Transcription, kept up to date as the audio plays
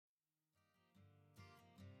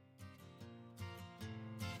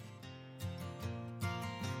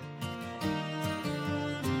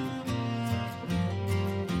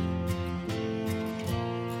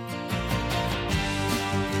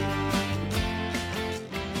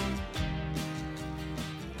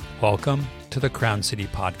Welcome to the Crown City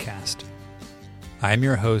Podcast. I am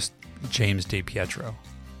your host, James DePietro.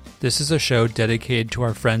 This is a show dedicated to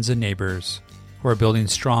our friends and neighbors who are building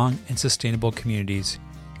strong and sustainable communities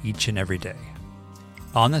each and every day.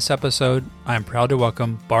 On this episode, I am proud to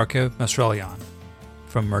welcome Barkev Msrlyan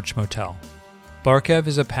from Motel. Barkev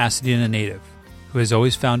is a Pasadena native who has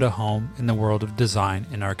always found a home in the world of design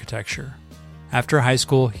and architecture. After high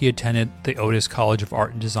school, he attended the Otis College of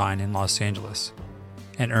Art and Design in Los Angeles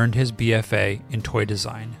and earned his BFA in toy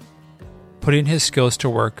design. Putting his skills to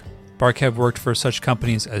work, Barkev worked for such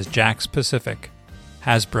companies as Jakks Pacific,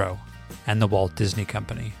 Hasbro, and the Walt Disney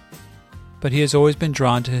Company. But he has always been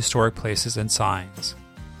drawn to historic places and signs.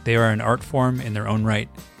 They are an art form in their own right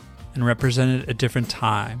and represented a different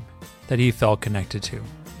time that he felt connected to.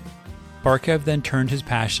 Barkev then turned his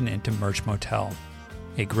passion into Motel,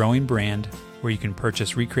 a growing brand where you can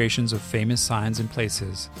purchase recreations of famous signs and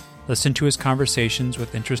places, listen to his conversations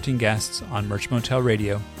with interesting guests on Motel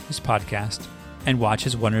Radio, his podcast, and watch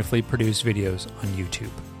his wonderfully produced videos on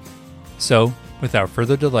YouTube. So, without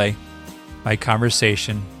further delay, my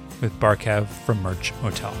conversation with Barkev from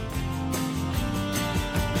Motel.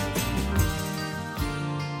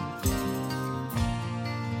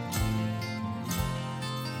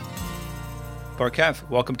 Barkev,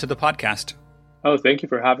 welcome to the podcast. Oh, thank you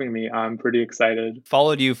for having me. I'm pretty excited.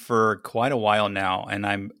 Followed you for quite a while now, and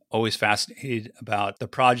I'm always fascinated about the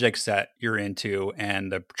projects that you're into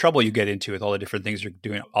and the trouble you get into with all the different things you're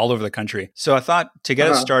doing all over the country. So I thought to get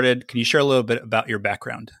us started, can you share a little bit about your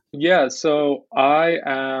background? Yeah, so I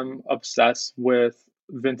am obsessed with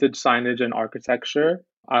vintage signage and architecture.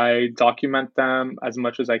 I document them as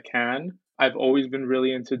much as I can. I've always been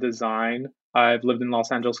really into design. I've lived in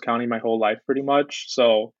Los Angeles County my whole life pretty much.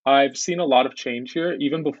 So I've seen a lot of change here.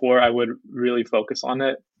 Even before I would really focus on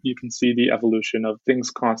it, you can see the evolution of things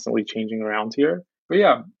constantly changing around here. But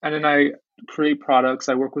yeah, and then I create products.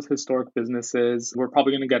 I work with historic businesses. We're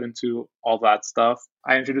probably going to get into all that stuff.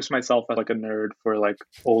 I introduce myself as like a nerd for like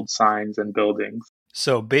old signs and buildings.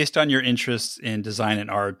 So based on your interests in design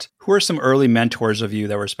and art, who are some early mentors of you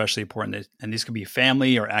that were especially important? And these could be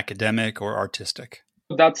family or academic or artistic.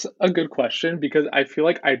 That's a good question because I feel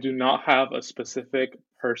like I do not have a specific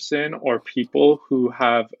person or people who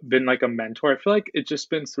have been like a mentor. I feel like it's just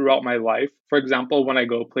been throughout my life. For example, when I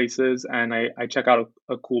go places and I check out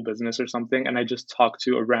a cool business or something and I just talk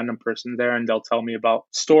to a random person there and they'll tell me about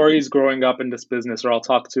stories growing up in this business, or I'll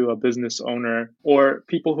talk to a business owner or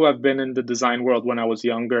people who have been in the design world when I was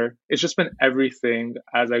younger. It's just been everything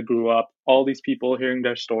as I grew up. All these people hearing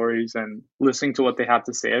their stories and listening to what they have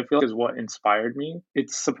to say, I feel like is what inspired me.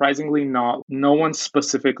 It's surprisingly no one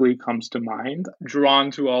specifically comes to mind.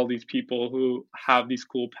 Drawn to all these people who have these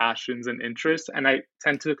cool passions and interests. And I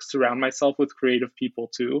tend to surround myself with creative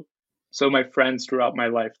people too. So my friends throughout my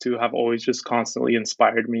life too have always just constantly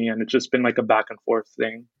inspired me. And it's just been like a back and forth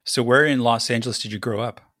thing. So where in Los Angeles did you grow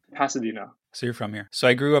up? Pasadena. So you're from here. So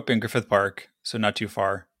I grew up in Griffith Park, so not too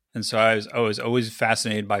far. And so I was always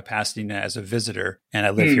fascinated by Pasadena as a visitor, and I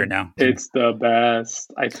live here now. It's the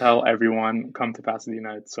best. I tell everyone, come to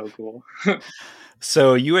Pasadena. It's so cool.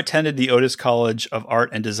 So you attended the Otis College of Art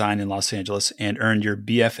and Design in Los Angeles and earned your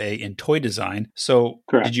BFA in toy design. So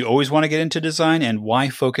Correct. Did you always want to get into design, and why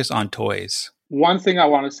focus on toys? One thing I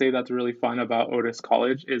want to say that's really fun about Otis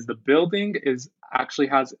College is the building actually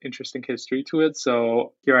has interesting history to it.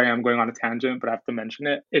 So here I am going on a tangent, but I have to mention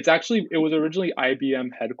it. It was originally IBM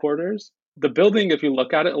headquarters. The building, if you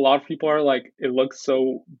look at it, a lot of people are like, it looks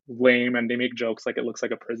so lame and they make jokes like it looks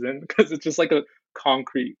like a prison because it's just like a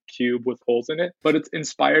concrete cube with holes in it. But it's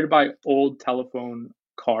inspired by old telephone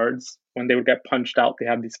cards. When they would get punched out, they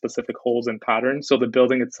had these specific holes and patterns. So the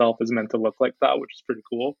building itself is meant to look like that, which is pretty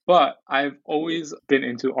cool. But I've always been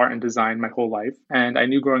into art and design my whole life. And I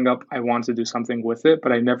knew growing up, I wanted to do something with it,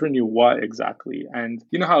 but I never knew what exactly. And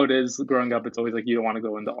you know how it is growing up, it's always like, you don't want to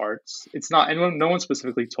go into arts. It's not, no one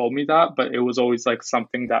specifically told me that, but it was always like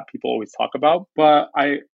something that people always talk about. But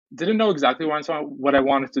I didn't know exactly what I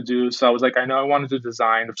wanted to do. So I was like, I know I wanted to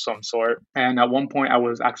design of some sort. And at one point I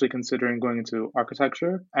was actually considering going into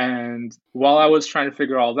architecture. And while I was trying to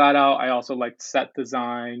figure all that out, I also liked set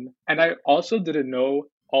design. And I also didn't know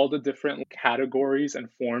all the different categories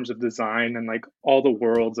and forms of design and like all the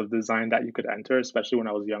worlds of design that you could enter, especially when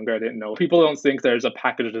I was younger. I didn't know. People don't think there's a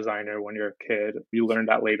package designer when you're a kid. You learn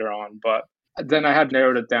that later on. But then I had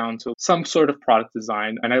narrowed it down to some sort of product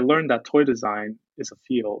design. And I learned that toy design is a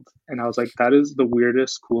field. And I was like, that is the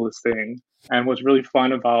weirdest, coolest thing. And what's really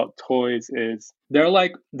fun about toys is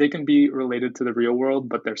they can be related to the real world,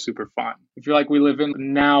 but they're super fun. I feel like we live in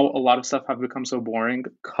now, a lot of stuff have become so boring.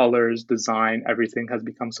 Colors, design, everything has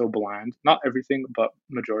become so bland. Not everything, but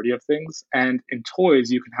majority of things. And in toys,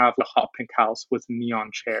 you can have a hot pink house with neon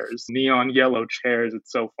chairs, neon yellow chairs.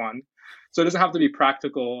 It's so fun. So it doesn't have to be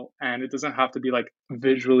practical and it doesn't have to be like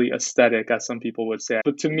visually aesthetic, as some people would say.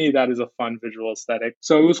 But to me, that is a fun visual aesthetic.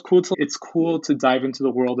 So it's cool to dive into the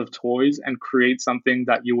world of toys and create something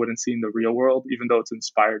that you wouldn't see in the real world, even though it's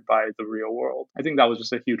inspired by the real world. I think that was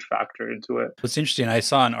just a huge factor into it. What's interesting, I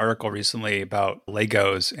saw an article recently about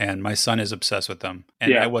Legos, and my son is obsessed with them.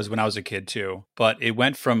 And Yeah. I was when I was a kid too. But it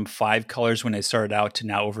went from 5 colors when they started out to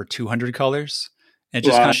now over 200 colors. And it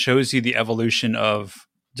just Wow. kind of shows you the evolution of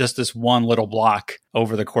just this one little block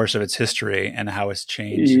over the course of its history and how it's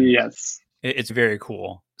changed. Yes. It's very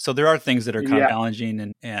cool. So there are things that are kind of Yeah.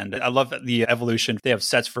 challenging, and I love the evolution. They have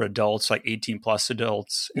sets for adults, like 18 plus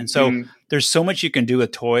adults. And so Mhm. there's so much you can do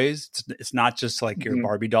with toys. It's not just like your Mhm.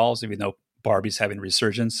 Barbie dolls, even though Barbie's having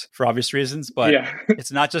resurgence for obvious reasons, but Yeah.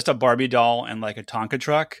 it's not just a Barbie doll and like a Tonka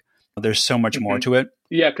truck. There's so much more Mhm. to it.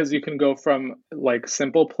 Yeah, because you can go from like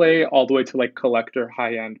simple play all the way to like collector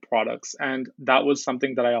high end products. And that was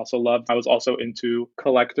something that I also loved. I was also into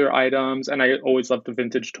collector items and I always loved the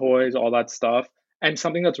vintage toys, all that stuff. And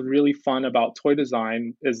something that's really fun about toy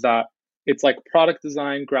design is that it's like product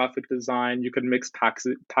design, graphic design. You can mix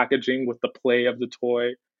packaging with the play of the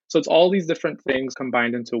toy. So it's all these different things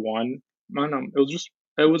combined into one. I don't know.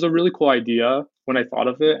 It was a really cool idea when I thought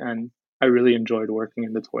of it. And I really enjoyed working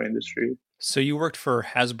in the toy industry. So you worked for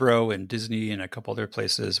Hasbro and Disney and a couple other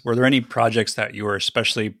places. Were there any projects that you were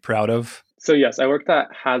especially proud of? So yes, I worked at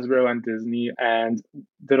Hasbro and Disney and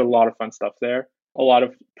did a lot of fun stuff there. A lot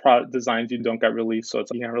of product designs you don't get released, so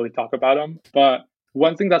you can't really talk about them. But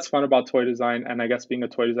one thing that's fun about toy design, and I guess being a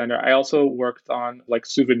toy designer, I also worked on like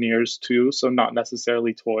souvenirs too, so not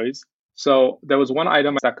necessarily toys. So there was one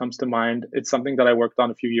item that comes to mind. It's something that I worked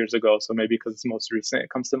on a few years ago, so maybe because it's most recent, it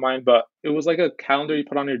comes to mind. But it was like a calendar you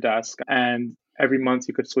put on your desk, and every month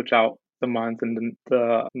you could switch out the month and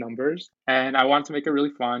the numbers. And I wanted to make it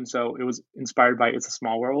really fun, so it was inspired by It's a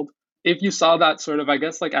Small World. If you saw that sort of, I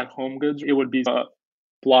guess like at Home Goods, it would be a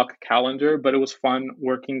block calendar, but it was fun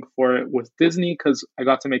working for it with Disney because I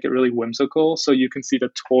got to make it really whimsical. So you can see the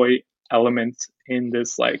toy element in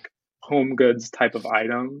this like home goods type of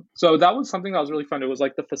item. So that was something that was really fun. It was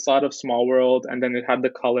like the facade of Small World, and then it had the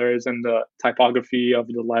colors and the typography of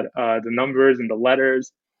the numbers and the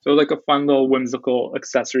letters. So it was like a fun little whimsical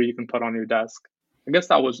accessory you can put on your desk. I guess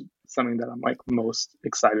that was something that I'm like most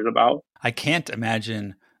excited about. I can't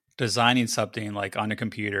imagine designing something like on a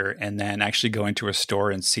computer and then actually going to a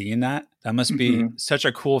store and seeing that. That must be such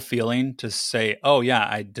a cool feeling to say, oh yeah,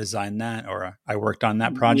 I designed that or I worked on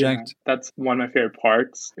that project. Yeah, that's one of my favorite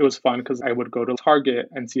parts. It was fun because I would go to Target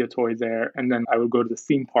and see a toy there, and then I would go to the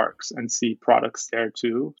theme parks and see products there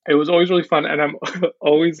too. It was always really fun, and I'm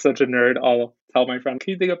always such a nerd. I'll tell my friend,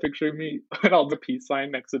 can you take a picture of me? And I'll do a peace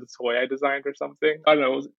sign next to the toy I designed or something. I don't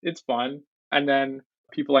know, it's fun. And then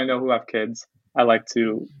people I know who have kids, I like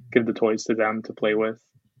to give the toys to them to play with.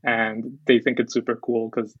 And they think it's super cool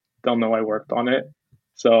because they'll know I worked on it.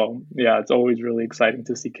 So yeah, it's always really exciting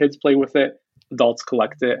to see kids play with it, adults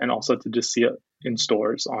collect it, and also to just see it in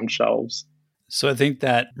stores on shelves. So I think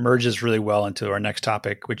that merges really well into our next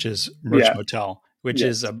topic, which is Motel, which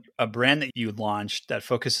is a brand that you launched that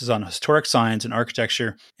focuses on historic signs and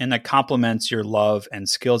architecture and that complements your love and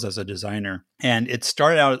skills as a designer. And it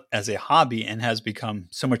started out as a hobby and has become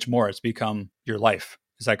so much more. It's become your life.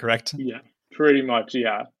 Is that correct? Yeah, pretty much.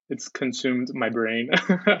 Yeah. It's consumed my brain.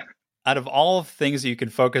 Out of all of things that you can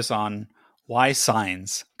focus on, why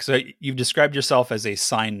signs? Because you've described yourself as a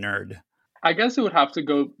sign nerd. I guess it would have to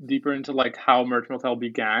go deeper into like how Merch Motel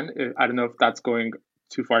began. I don't know if that's going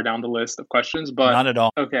too far down the list of questions, but not at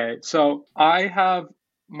all. Okay, so I have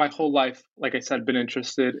my whole life, like I said, been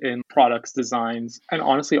interested in products, designs, and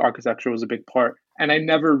honestly, architecture was a big part. And I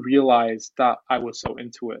never realized that I was so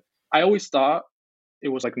into it. I always thought it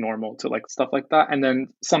was like normal to like stuff like that. And then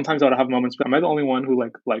sometimes I would have moments, but am I the only one who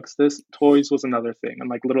like likes this? Toys was another thing, and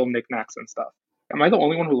like little knickknacks and stuff. Am I the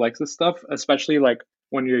only one who likes this stuff? Especially like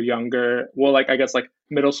when you're younger. Well, like I guess like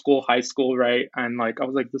middle school, high school, right? And like I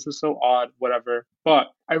was like, this is so odd, whatever. But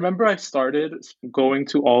I remember I started going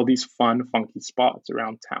to all these fun, funky spots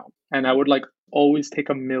around town. And I would like always take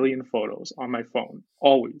a million photos on my phone,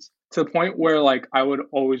 always. To the point where like I would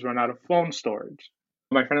always run out of phone storage.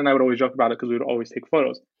 My friend and I would always joke about it because we would always take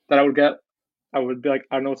photos. That I would get I would be like,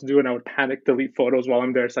 I don't know what to do. And I would panic delete photos while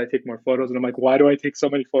I'm there. So I take more photos. And I'm like, why do I take so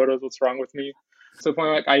many photos? What's wrong with me? So the point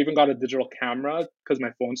like I even got a digital camera because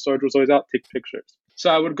my phone storage was always out, take pictures. So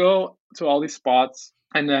I would go to all these spots.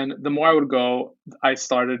 And then the more I would go, I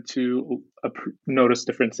started to notice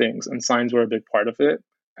different things, and signs were a big part of it.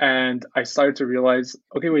 And I started to realize,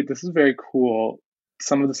 okay, wait, this is very cool.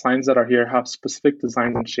 Some of the signs that are here have specific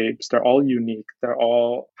designs and shapes. They're all unique. They're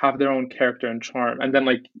all have their own character and charm. And then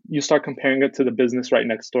like you start comparing it to the business right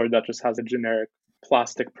next door that just has a generic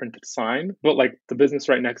plastic printed sign. But like the business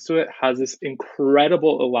right next to it has this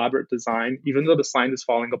incredible elaborate design. Even though the sign is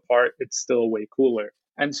falling apart, it's still way cooler.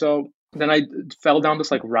 And so then I fell down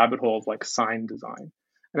this like rabbit hole of like sign design.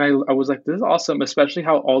 And I was like, this is awesome, especially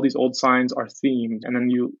how all these old signs are themed. And then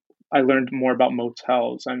I learned more about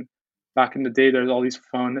motels. And back in the day, there's all these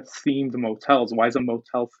fun themed motels. Why is a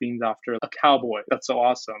motel themed after a cowboy? That's so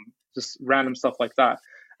awesome. Just random stuff like that.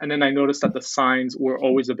 And then I noticed that the signs were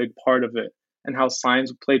always a big part of it, and how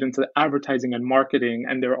signs played into the advertising and marketing.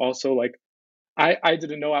 And they're also like, I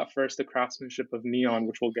didn't know at first the craftsmanship of neon,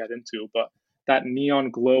 which we'll get into, but that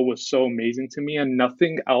neon glow was so amazing to me, and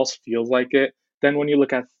nothing else feels like it. Then when you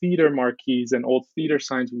look at theater marquees and old theater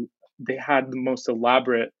signs, they had the most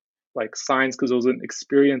elaborate like signs because it was an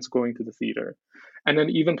experience going to the theater. And then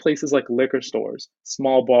even places like liquor stores,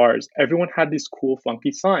 small bars, everyone had these cool,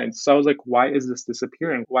 funky signs. So I was like, why is this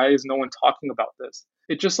disappearing? Why is no one talking about this?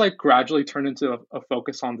 It just like gradually turned into a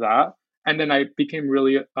focus on that. And then I became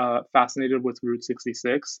really fascinated with Route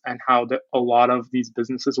 66 and how a lot of these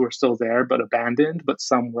businesses were still there but abandoned, but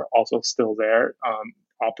some were also still there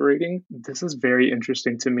operating. This is very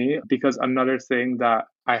interesting to me because another thing that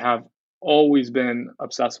I have always been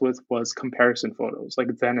obsessed with was comparison photos, like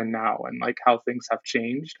then and now, and like how things have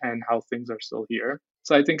changed and how things are still here.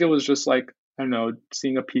 So I think it was just like, I don't know,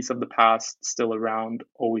 seeing a piece of the past still around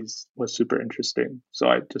always was super interesting. So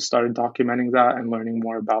I just started documenting that and learning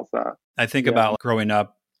more about that. I think about growing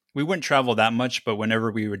up, we wouldn't travel that much, but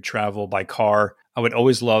whenever we would travel by car, I would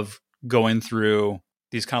always love going through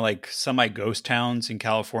these kind of like semi-ghost towns in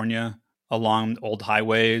California along old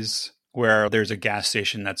highways where there's a gas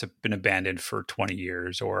station that's been abandoned for 20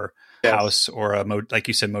 years or house or like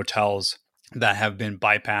you said, motels that have been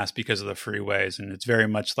bypassed because of the freeways. And it's very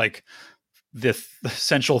much like the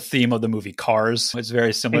central theme of the movie Cars. It's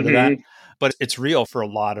very similar to that, but it's real for a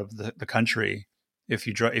lot of the country if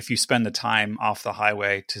you spend the time off the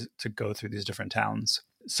highway to go through these different towns.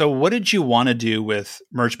 So what did you want to do with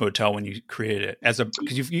Merch Motel when you created it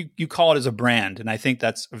because you call it as a brand, and I think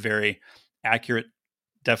that's a very accurate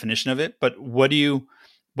definition of it. But what did you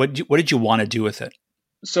want to do with it?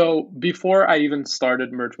 So before I even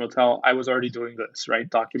started Merch Motel, I was already doing this, right?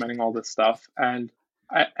 Documenting all this stuff. And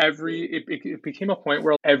it became a point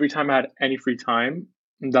where every time I had any free time,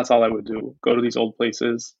 that's all I would do. Go to these old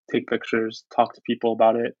places, take pictures, talk to people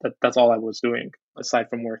about it. That's all I was doing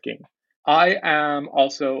aside from working. I am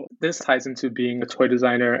also, this ties into being a toy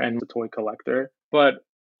designer and a toy collector, but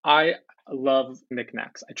I love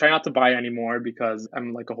knickknacks. I try not to buy anymore because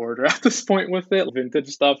I'm like a hoarder at this point with it, vintage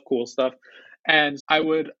stuff, cool stuff. And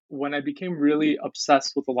when I became really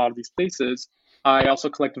obsessed with a lot of these places, I also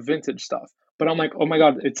collect vintage stuff. But I'm like, oh my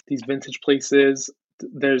God, it's these vintage places.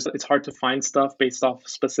 It's hard to find stuff based off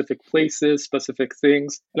specific places, specific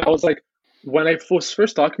things. And I was like, when I was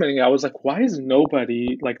first documenting it, I was like, why is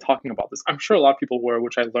nobody like talking about this? I'm sure a lot of people were,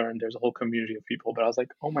 which I learned there's a whole community of people, but I was like,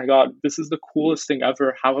 oh my God, this is the coolest thing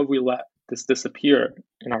ever. How have we let this disappear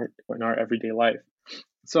in our everyday life?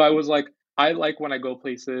 So I was like, I like when I go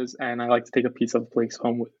places and I like to take a piece of the place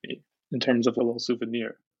home with me in terms of a little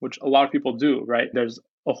souvenir, which a lot of people do, right? There's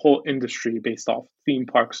a whole industry based off theme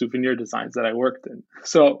park souvenir designs that I worked in.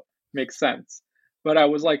 So makes sense. But I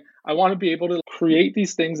was like, I want to be able to create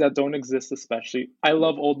these things that don't exist, especially. I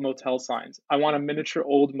love old motel signs. I want a miniature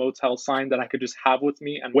old motel sign that I could just have with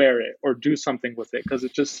me and wear it or do something with it because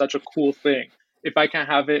it's just such a cool thing. If I can't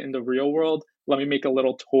have it in the real world, let me make a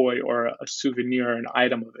little toy or a souvenir or an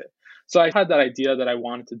item of it. So I had that idea that I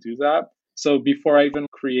wanted to do that. So before I even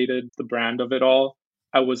created the brand of it all,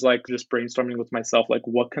 I was like just brainstorming with myself, like,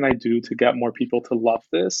 what can I do to get more people to love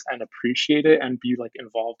this and appreciate it and be like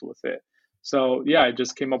involved with it? So yeah, I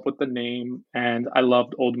just came up with the name, and I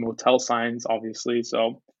loved old motel signs, obviously.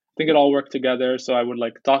 So I think it all worked together. So I would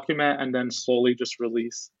like document and then slowly just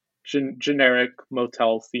release generic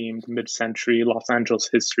motel themed mid-century Los Angeles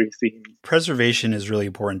history themed. Preservation is really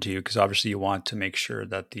important to you because obviously you want to make sure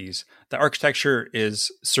that the architecture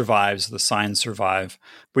survives, the signs survive.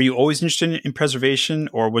 Were you always interested in preservation,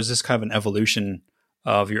 or was this kind of an evolution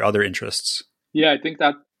of your other interests? Yeah, I think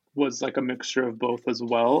that was like a mixture of both as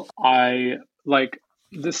well. I like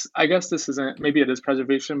I guess this isn't, maybe it is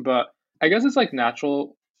preservation, but I guess it's like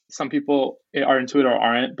natural. Some people are into it or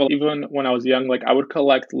aren't. But even when I was young, like I would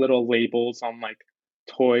collect little labels on like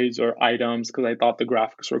toys or items because I thought the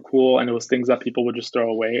graphics were cool and it was things that people would just throw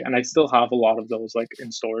away. And I still have a lot of those like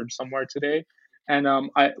in storage somewhere today. And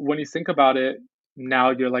I when you think about it now,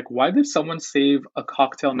 you're like, why did someone save a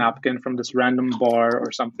cocktail napkin from this random bar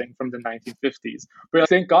or something from the 1950s? But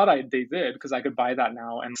thank God they did, because I could buy that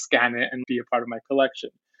now and scan it and be a part of my collection.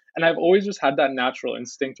 And I've always just had that natural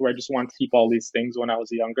instinct where I just wanted to keep all these things when I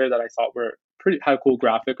was younger that I thought were pretty had a cool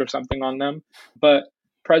graphic or something on them. But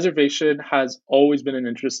preservation has always been an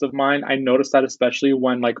interest of mine. I noticed that especially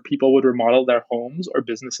when like people would remodel their homes or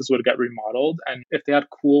businesses would get remodeled, and if they had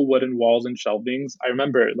cool wooden walls and shelvings, I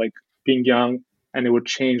remember like being young and it would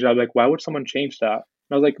change. I was like, why would someone change that?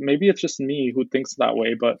 And I was like, maybe it's just me who thinks that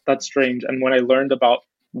way, but that's strange. And when I learned about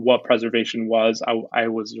what preservation was, I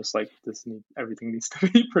was just like, everything needs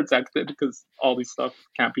to be protected because all these stuff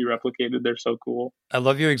can't be replicated. They're so cool. I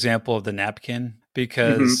love your example of the napkin Hmm.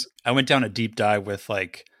 because I went down a deep dive with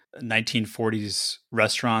like 1940s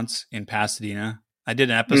restaurants in Pasadena. I did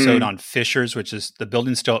an episode Mm, on Fisher's, which is the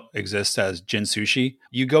building still exists as Jin Sushi.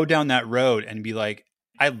 You go down that road and be like,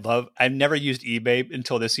 I've never used eBay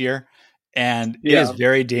until this year, and it is yeah.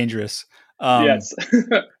 very dangerous. Um, Yes.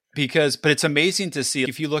 but it's amazing to see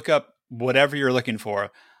if you look up whatever you're looking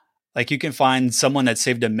for, like you can find someone that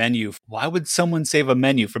saved a menu. Why would someone save a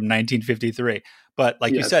menu from 1953? But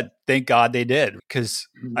like you Yes. said, thank God they did, because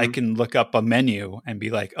I Hmm. can look up a menu and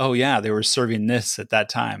be like, oh yeah, they were serving this at that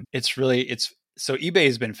time. It's so eBay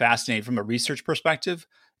has been fascinating from a research perspective,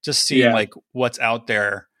 just seeing Yeah. like what's out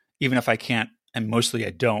there, even if I can't, and mostly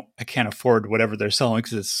I can't afford whatever they're selling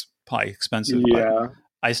because it's probably expensive. But Yeah.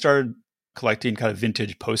 I started collecting kind of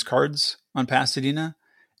vintage postcards on Pasadena,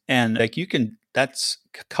 and like you can, that's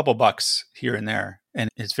a couple bucks here and there, and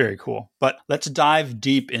it's very cool. But let's dive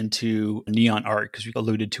deep into neon art because we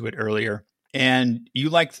alluded to it earlier. And you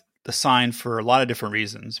like the sign for a lot of different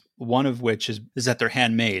reasons. One of which is that they're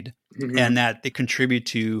handmade Hmm. and that they contribute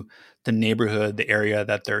to the neighborhood, the area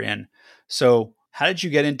that they're in. So, how did you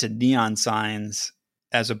get into neon signs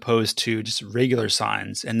as opposed to just regular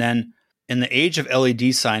signs? And then in the age of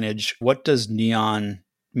LED signage, what does neon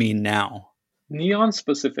mean now? Neon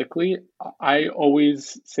specifically, I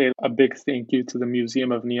always say a big thank you to the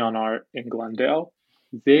Museum of Neon Art in Glendale.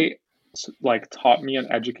 They like taught me and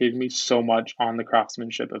educated me so much on the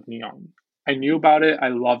craftsmanship of neon. I knew about it, I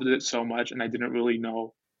loved it so much, and I didn't really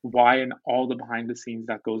know why and all the behind the scenes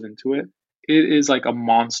that goes into it. It is like a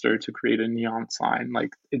monster to create a neon sign. Like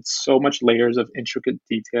it's so much layers of intricate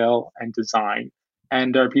detail and design.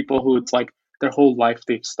 And there are people who it's like their whole life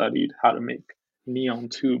they've studied how to make neon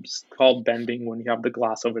tubes called bending when you have the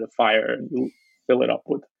glass over the fire and you fill it up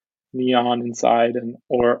with neon inside and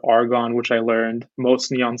or argon, which I learned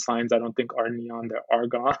most neon signs I don't think are neon, they're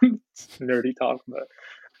argon. It's nerdy talk, but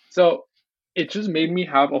so it just made me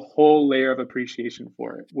have a whole layer of appreciation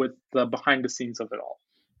for it with the behind the scenes of it all.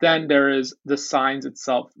 Then there is the signs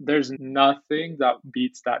itself. There's nothing that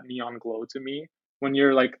beats that neon glow to me. When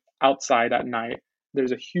you're like outside at night,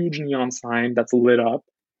 there's a huge neon sign that's lit up.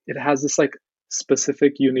 It has this like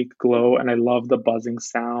specific unique glow, and I love the buzzing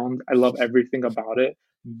sound. I love everything about it.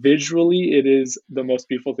 Visually, it is the most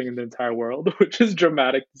beautiful thing in the entire world, which is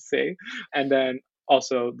dramatic to say. And then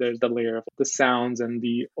also there's the layer of the sounds and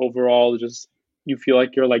the overall just you feel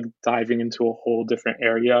like you're like diving into a whole different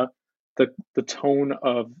area. The tone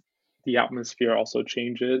of the atmosphere also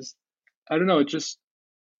changes. I don't know, it's just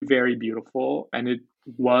very beautiful, and it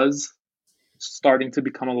was starting to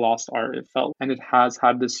become a lost art, it felt, and it has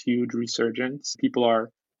had this huge resurgence. People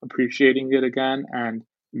are appreciating it again and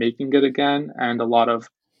making it again, and a lot of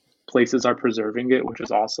places are preserving it, which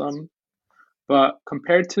is awesome. But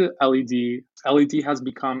compared to LED, LED has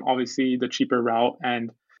become obviously the cheaper route,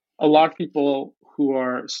 and a lot of people who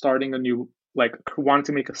are starting a new, like, wanting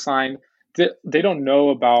to make a sign, they don't know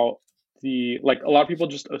about the, like, a lot of people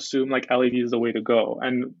just assume like LED is the way to go,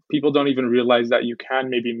 and people don't even realize that you can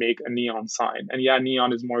maybe make a neon sign. And yeah,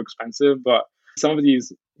 neon is more expensive, but some of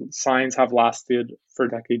these signs have lasted for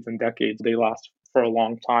decades and decades. They last for a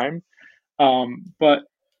long time. But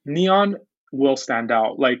neon will stand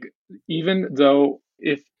out. Like, even though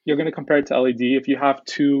if you're going to compare it to LED, if you have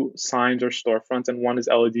two signs or storefronts and one is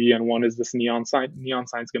LED and one is this neon sign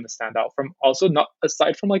is going to stand out. From also, not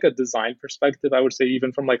aside from like a design perspective, I would say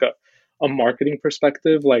even from like a marketing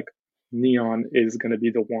perspective, like neon is going to be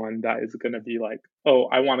the one that is going to be like, oh,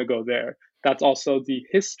 I want to go there. That's also the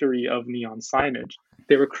history of neon signage.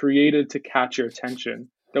 They were created to catch your attention.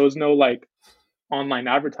 There was no like online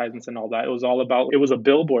advertisements and all that. It was all about, it was a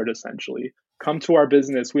billboard essentially. come to our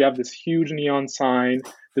business. We have this huge neon sign,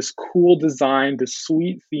 this cool design, this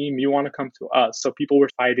sweet theme. You want to come to us. So people were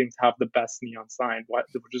fighting to have the best neon sign,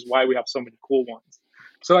 which is why we have so many cool ones.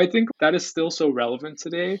 So I think that is still so relevant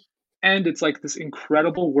today. And it's like this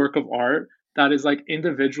incredible work of art that is like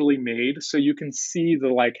individually made. So you can see the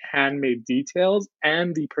like handmade details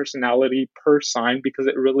and the personality per sign because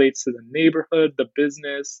it relates to the neighborhood, the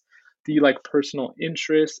business, the like personal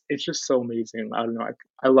interest. It's just so amazing. I don't know.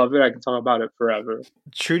 I love it. I can talk about it forever.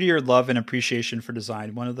 True to your love and appreciation for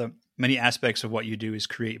design, one of the many aspects of what you do is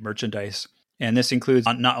create merchandise. And this includes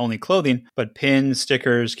not only clothing, but pins,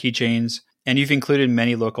 stickers, keychains. And you've included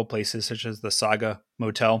many local places such as the Saga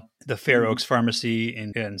Motel, the Fair Oaks Pharmacy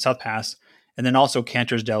in South Pass, and then also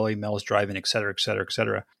Cantor's Deli, Mel's Drive-In, et cetera, et cetera, et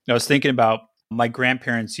cetera. I was thinking about my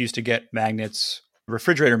grandparents used to get magnets,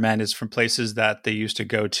 refrigerator magnets from places that they used to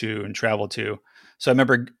go to and travel to. So I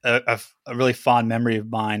remember a really fond memory of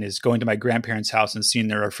mine is going to my grandparents' house and seeing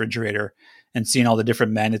their refrigerator and seeing all the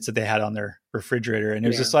different magnets that they had on their refrigerator. And it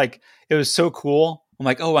was just like, it was so cool. I'm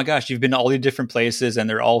like, oh my gosh, you've been to all these different places and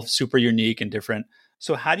they're all super unique and different.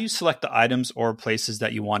 So how do you select the items or places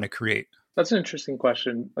that you want to create? That's an interesting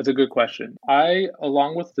question. That's a good question. I,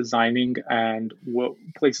 along with designing and what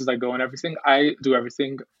places I go and everything, I do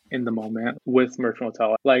everything in the moment with Merch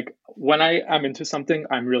Motel. Like when I am into something,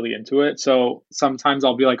 I'm really into it. So sometimes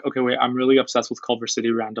I'll be like, okay, wait, I'm really obsessed with Culver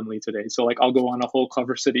City randomly today. So like I'll go on a whole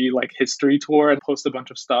Culver City like history tour and post a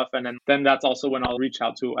bunch of stuff. And then that's also when I'll reach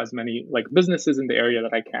out to as many like businesses in the area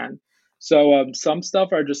that I can. So some stuff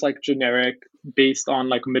are just like generic based on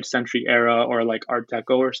like mid-century era or like Art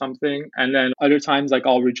Deco or something. And then other times like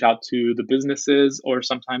I'll reach out to the businesses or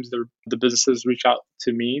sometimes the businesses reach out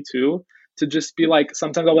to me too to just be like,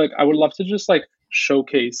 sometimes I'm like, I would love to just like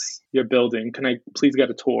showcase your building. Can I please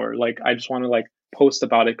get a tour? Like, I just want to like post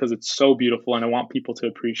about it because it's so beautiful and I want people to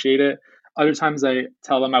appreciate it. Other times I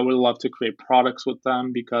tell them I would love to create products with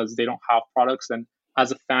them because they don't have products. And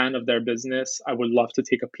as a fan of their business, I would love to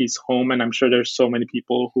take a piece home. And I'm sure there's so many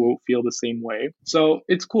people who feel the same way. So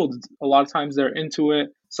it's cool. A lot of times they're into it.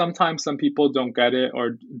 Sometimes some people don't get it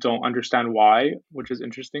or don't understand why, which is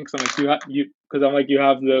interesting. Because I'm like, you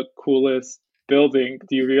have the coolest building.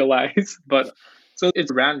 Do you realize? But so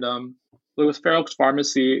it's random. It was Fair Oaks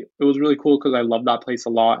Pharmacy. It was really cool because I love that place a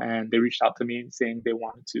lot. And they reached out to me saying they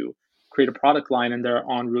wanted to create a product line and they're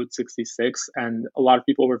on Route 66. And a lot of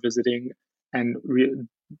people were visiting and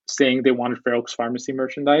saying they wanted Fair Oaks Pharmacy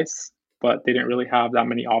merchandise, but they didn't really have that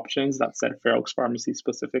many options that said Fair Oaks Pharmacy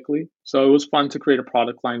specifically. So it was fun to create a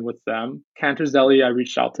product line with them. Cantor's Deli, I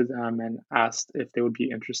reached out to them and asked if they would be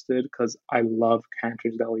interested because I love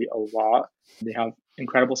Cantor's Deli a lot. They have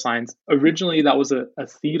incredible signs. Originally, that was a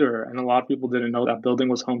theater, and a lot of people didn't know that building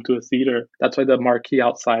was home to a theater. That's why the marquee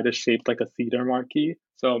outside is shaped like a theater marquee.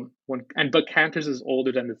 So but Cantor's is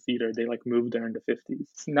older than the theater. They like moved there in the 50s.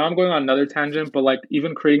 Now I'm going on another tangent, but like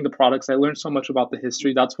even creating the products, I learned so much about the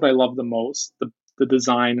history. That's what I love the most, the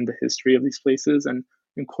design and the history of these places and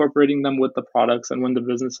incorporating them with the products. And when the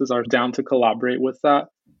businesses are down to collaborate with that,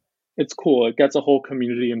 it's cool. It gets a whole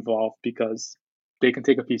community involved because they can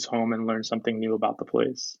take a piece home and learn something new about the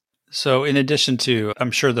place. So in addition to,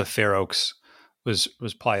 I'm sure the Fair Oaks was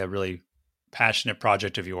probably a really passionate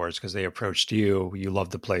project of yours because they approached you. You love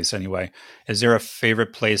the place anyway. Is there a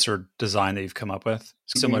favorite place or design that you've come up with?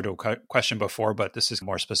 Similar to a question before, but this is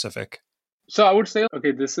more specific. So I would say,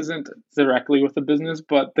 okay, this isn't directly with the business,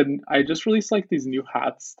 but then I just released like these new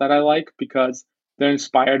hats that I like because they're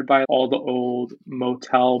inspired by all the old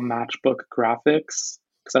Motel matchbook graphics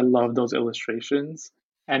because I love those illustrations.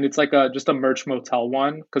 And it's like just a merch Motel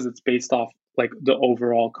one because it's based off like the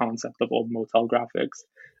overall concept of old Motel graphics.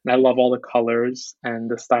 And I love all the colors and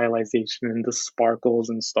the stylization and the sparkles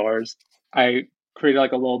and stars. I created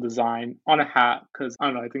like a little design on a hat because I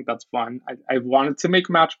don't know, I think that's fun. I wanted to make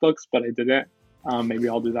matchbooks, but I didn't. Maybe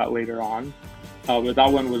I'll do that later on. But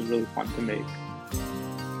that one was really fun to make.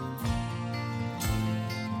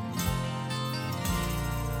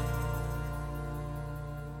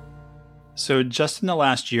 So just in the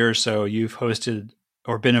last year or so, you've hosted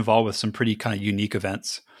or been involved with some pretty kind of unique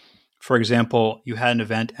events. For example, you had an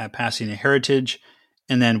event at Pasadena Heritage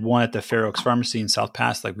and then one at the Fair Oaks Pharmacy in South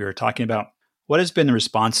Pass, like we were talking about. What has been the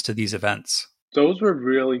response to these events? Those were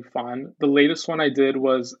really fun. The latest one I did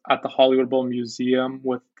was at the Hollywood Bowl Museum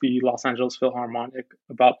with the Los Angeles Philharmonic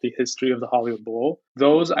about the history of the Hollywood Bowl.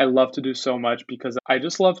 Those I love to do so much because I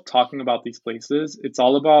just love talking about these places. It's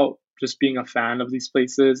all about just being a fan of these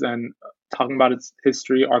places and talking about its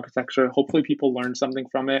history, architecture. Hopefully people learn something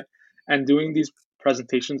from it. And doing these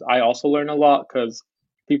presentations, I also learn a lot because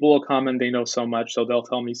people will come and they know so much, so they'll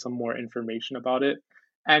tell me some more information about it.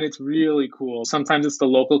 And it's really cool. Sometimes it's the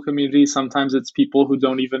local community, sometimes it's people who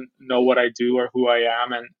don't even know what I do or who I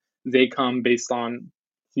am, and they come based on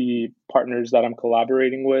the partners that I'm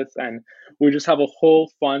collaborating with. And we just have a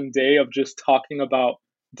whole fun day of just talking about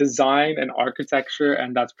design and architecture.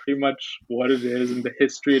 And that's pretty much what it is, and the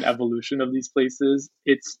history and evolution of these places.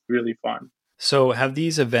 It's really fun. So have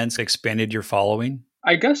these events expanded your following?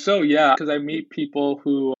 I guess so, yeah, because I meet people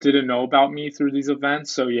who didn't know about me through these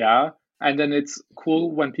events. So, yeah. And then it's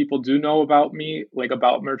cool when people do know about me, like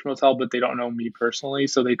about Merch Motel, but they don't know me personally.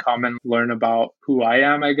 So they come and learn about who I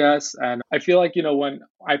am, I guess. And I feel like, when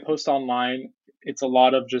I post online, it's a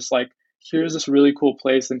lot of just like, here's this really cool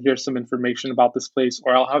place and here's some information about this place.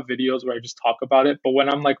 Or I'll have videos where I just talk about it. But when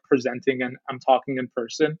I'm like presenting and I'm talking in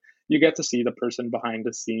person, you get to see the person behind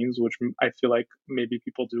the scenes, which I feel like maybe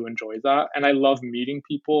people do enjoy that. And I love meeting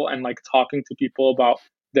people and like talking to people about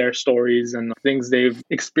their stories and things they've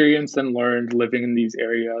experienced and learned living in these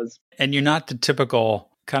areas. And you're not the typical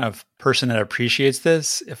kind of person that appreciates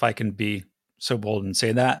this, if I can be so bold and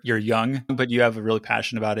say that. You're young, but you have a really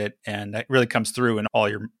passion about it. And that really comes through in all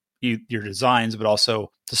your designs, but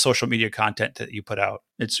also the social media content that you put out.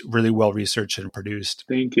 It's really well researched and produced.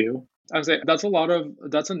 Thank you. I would say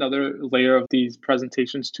that's another layer of these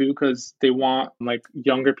presentations too, because they want like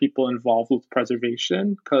younger people involved with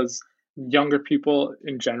preservation, because younger people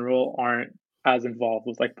in general aren't as involved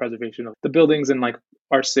with like preservation of the buildings in like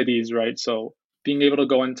our cities, right? So being able to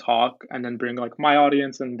go and talk and then bring like my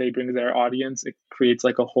audience and they bring their audience, it creates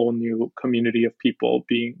like a whole new community of people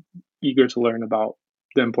being eager to learn about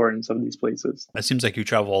the importance of these places. It seems like you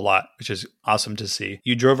travel a lot, which is awesome to see.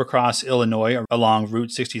 You drove across Illinois along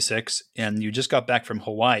Route 66, and you just got back from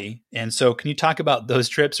Hawaii. And so can you talk about those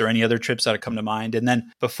trips or any other trips that have come to mind? And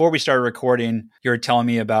then before we started recording, you were telling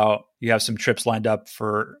me about you have some trips lined up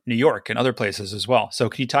for New York and other places as well. So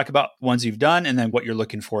can you talk about ones you've done and then what you're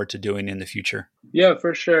looking forward to doing in the future? Yeah,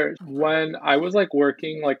 for sure. When I was like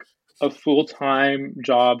working like a full-time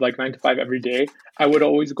job, like 9 to 5 every day, I would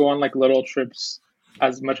always go on like little trips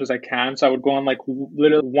as much as I can. So I would go on like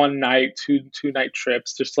literally one night, two night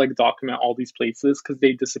trips just to like document all these places because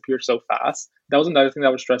they disappear so fast. That was another thing that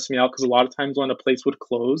would stress me out because a lot of times when a place would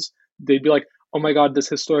close, they'd be like, oh my God, this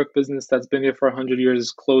historic business that's been here for 100 years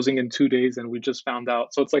is closing in 2 days and we just found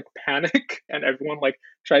out. So it's like panic and everyone like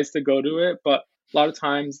tries to go to it. But a lot of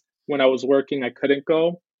times when I was working, I couldn't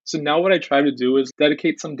go. So now what I try to do is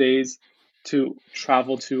dedicate some days to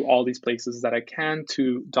travel to all these places that I can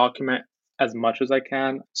to document as much as I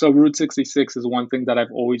can. So Route 66 is one thing that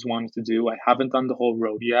I've always wanted to do. I haven't done the whole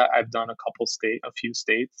road yet. I've done a few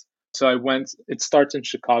states. So it starts in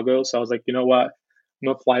Chicago. So I was like, you know what? I'm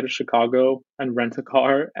gonna fly to Chicago and rent a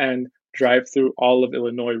car and drive through all of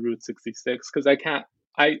Illinois Route 66 because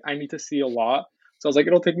I need to see a lot. So I was like,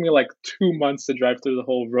 it'll take me like 2 months to drive through the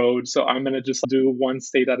whole road. So I'm going to just do one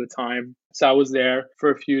state at a time. So I was there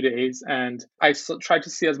for a few days and I tried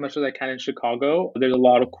to see as much as I can in Chicago. There's a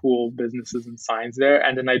lot of cool businesses and signs there.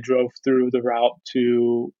 And then I drove through the route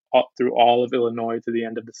through all of Illinois to the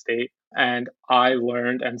end of the state. And I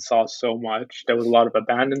learned and saw so much. There was a lot of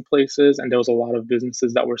abandoned places and there was a lot of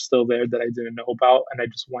businesses that were still there that I didn't know about. And I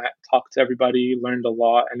just went, talked to everybody, learned a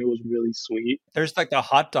lot, and it was really sweet. There's like the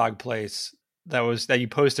hot dog place that you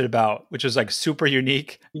posted about, which was like super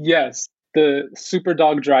unique. Yes, the Super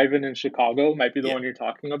Dog Drive-In in Chicago might be the one you're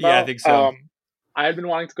talking about. Yeah, I think so. I had been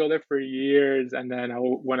wanting to go there for years, and then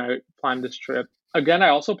when I planned this trip, again, I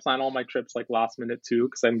also plan all my trips like last minute too,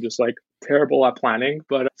 because I'm just like terrible at planning.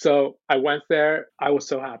 But so I went there. I was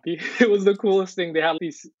so happy. It was the coolest thing. They had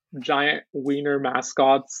these giant wiener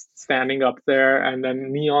mascots standing up there, and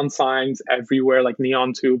then neon signs everywhere, like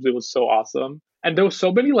neon tubes. It was so awesome. And there was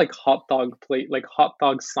so many like hot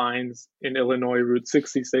dog signs in Illinois Route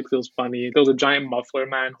 66. It was funny. There was a giant muffler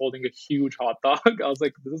man holding a huge hot dog. I was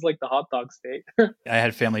like, this is like the hot dog state. I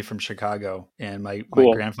had family from Chicago and my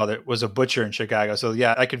Cool. grandfather was a butcher in Chicago. So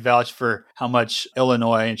yeah, I could vouch for how much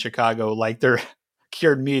Illinois and Chicago like their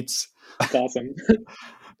cured meats. That's awesome.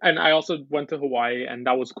 And I also went to Hawaii, and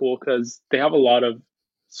that was cool because they have a lot of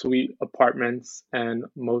sweet apartments and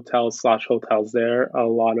motels/hotels there. A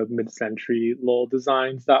lot of mid-century little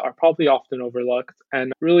designs that are probably often overlooked.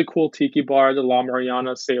 And really cool tiki bar. The La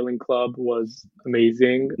Mariana Sailing Club was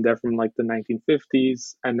amazing. They're from like the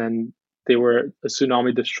 1950s, and then a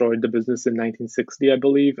tsunami destroyed the business in 1960, I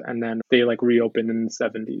believe, and then they like reopened in the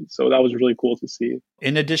 70s. So that was really cool to see.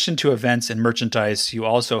 In addition to events and merchandise, you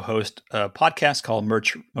also host a podcast called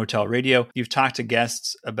Merch Motel Radio. You've talked to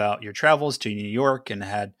guests about your travels to New York and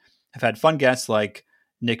have had fun guests like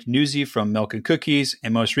Nick Nuzzi from Milk and Cookies.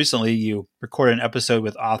 And most recently, you recorded an episode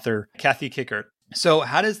with author Kathy Kickert. So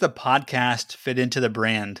how does the podcast fit into the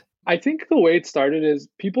brand? I think the way it started is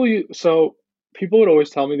people would always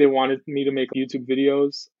tell me they wanted me to make YouTube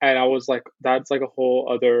videos, and I was like, that's like a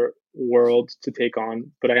whole other world to take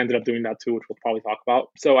on. But I ended up doing that too, which we'll probably talk about.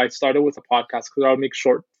 So I started with a podcast because I would make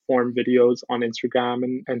short form videos on Instagram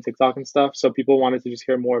and TikTok and stuff. So people wanted to just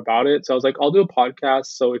hear more about it. So I was like, I'll do a podcast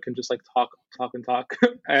so it can just like talk.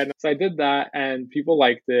 And so I did that, and people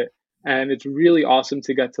liked it. And it's really awesome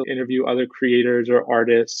to get to interview other creators or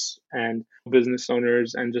artists and business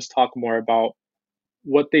owners and just talk more about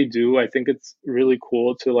what they do. I think it's really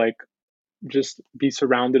cool to like just be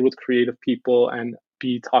surrounded with creative people and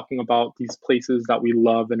be talking about these places that we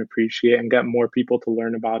love and appreciate and get more people to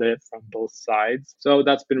learn about it from both sides. So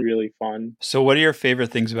that's been really fun. So what are your favorite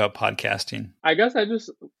things about podcasting? I guess I just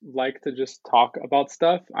like to just talk about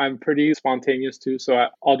stuff. I'm pretty spontaneous too. So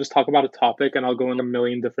I'll just talk about a topic and I'll go in a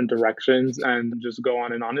million different directions and just go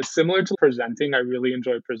on and on. It's similar to presenting. I really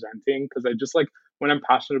enjoy presenting because I just like when I'm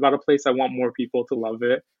passionate about a place, I want more people to love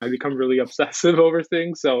it. I become really obsessive over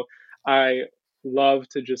things. So I love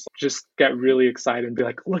to just get really excited and be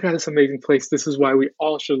like, look at this amazing place. This is why we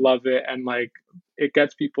all should love it. And like it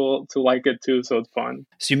gets people to like it too. So it's fun.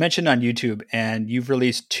 So you mentioned on YouTube, and you've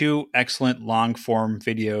released two excellent long form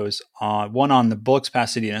videos, one on the Bullocks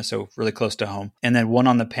Pasadena, so really close to home, and then one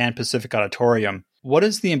on the Pan Pacific Auditorium. What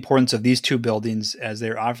is the importance of these two buildings, as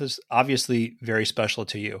they're obviously very special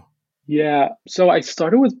to you? Yeah. So I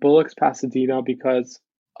started with Bullocks Pasadena because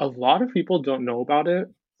a lot of people don't know about it.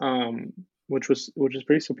 Which is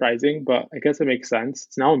pretty surprising, but I guess it makes sense.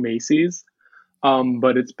 It's now a Macy's,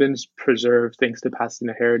 but it's been preserved thanks to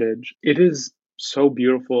Pasadena Heritage. It is so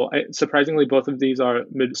beautiful. Surprisingly, both of these are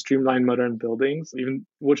streamlined modern buildings, even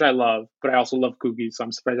which I love. But I also love Googie, so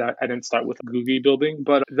I'm surprised I didn't start with a Googie building.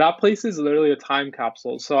 But that place is literally a time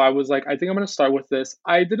capsule. So I was like, I think I'm going to start with this.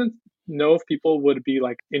 I didn't know if people would be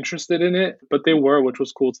like interested in it, but they were, which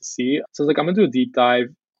was cool to see. So I was like, I'm gonna do a deep dive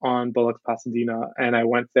on Bullocks Pasadena, and I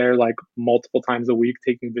went there like multiple times a week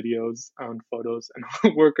taking videos and photos,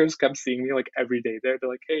 and workers kept seeing me like every day there. They're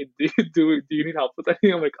like, hey, do you need help with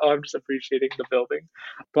anything? I'm like, oh, I'm just appreciating the building.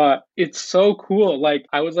 But it's so cool. Like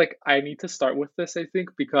I was like, I need to start with this, I think,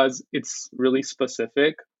 because it's really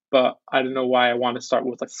specific, but I don't know why I want to start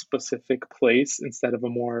with a specific place instead of a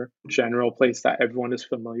more general place that everyone is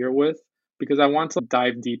familiar with, because I want to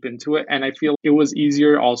dive deep into it. And I feel it was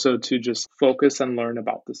easier also to just focus and learn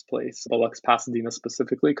about this place, Bullocks Pasadena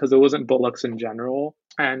specifically, because it wasn't Bullocks in general.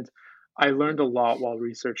 And I learned a lot while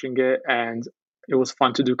researching it. And it was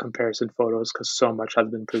fun to do comparison photos because so much has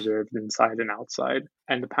been preserved inside and outside.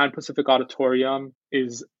 And the Pan Pacific Auditorium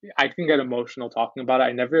is, I can get emotional talking about it.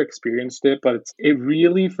 I never experienced it, but it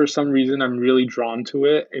really, for some reason, I'm really drawn to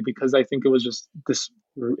it because I think it was just this,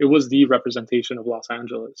 it was the representation of Los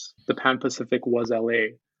Angeles. The Pan Pacific was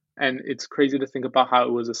LA. And it's crazy to think about how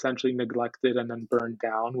it was essentially neglected and then burned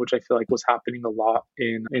down, which I feel like was happening a lot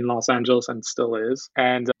in Los Angeles and still is.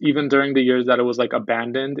 And even during the years that it was like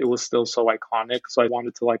abandoned, it was still so iconic. So I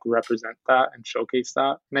wanted to like represent that and showcase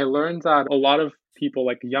that. And I learned that a lot of people,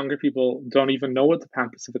 like younger people, don't even know what the Pan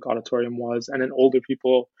Pacific Auditorium was. And then older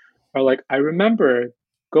people are like, I remember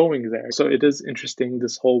going there. So it is interesting,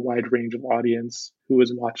 this whole wide range of audience who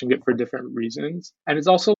is watching it for different reasons. And it's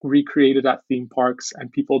also recreated at theme parks, and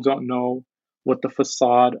people don't know what the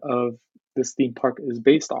facade of this theme park is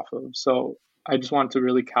based off of. So I just wanted to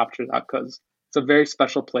really capture that because it's a very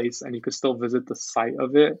special place and you could still visit the site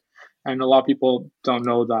of it. And a lot of people don't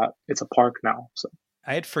know that it's a park now. So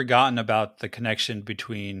I had forgotten about the connection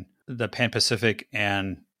between the Pan Pacific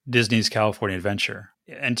and Disney's California Adventure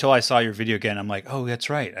until I saw your video again. I'm like, oh, that's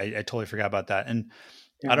right. I totally forgot about that. And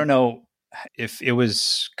yeah. I don't know if it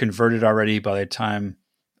was converted already by the time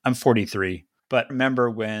I'm 43, but remember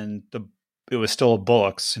when it was still a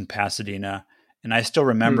Bullocks in Pasadena, and I still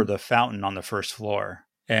remember the fountain on the first floor.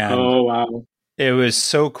 And oh, wow. It was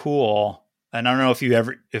so cool. And I don't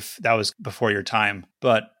know if that was before your time,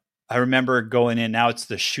 but I remember going in. Now it's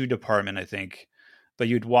the shoe department, I think. But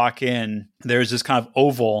you'd walk in, there's this kind of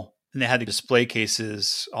oval, and they had the display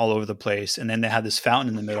cases all over the place. And then they had this fountain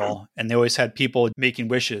in the middle, and they always had people making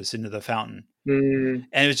wishes into the fountain. And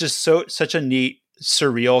it was just such a neat,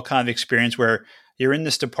 surreal kind of experience where you're in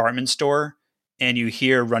this department store and you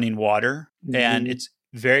hear running water, and it's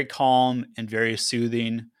very calm and very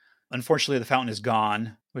soothing. Unfortunately, the fountain is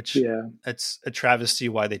gone, which that's a travesty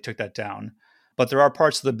why they took that down. But there are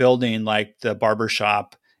parts of the building like the barber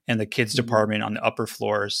shop and the kids department on the upper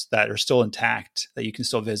floors that are still intact, that you can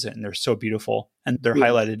still visit. And they're so beautiful. And they're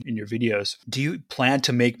highlighted in your videos. Do you plan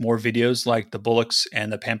to make more videos like the Bullocks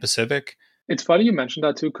and the Pan Pacific? It's funny you mentioned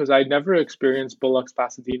that too, because I never experienced Bullux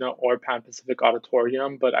Pasadena or Pan Pacific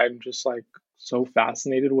Auditorium, but I'm just like so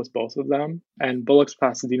fascinated with both of them. And Bullux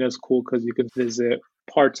Pasadena is cool because you can visit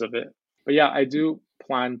parts of it. But yeah, I do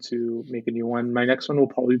plan to make a new one. My next one will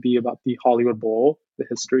probably be about the Hollywood Bowl, the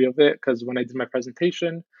history of it, because when I did my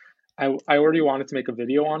presentation, I already wanted to make a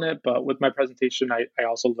video on it, but with my presentation, I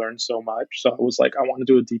also learned so much. So I was like, I want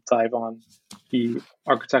to do a deep dive on the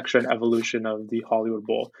architecture and evolution of the Hollywood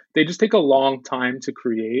Bowl. They just take a long time to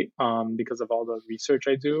create because of all the research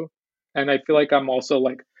I do. And I feel like I'm also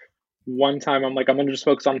like, one time I'm like, I'm going to just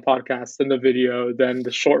focus on podcasts, then the video, then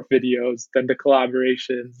the short videos, then the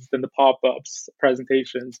collaborations, then the pop ups,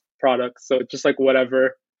 presentations, products. So it's just like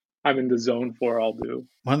whatever I'm in the zone for, I'll do.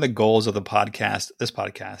 One of the goals of this podcast,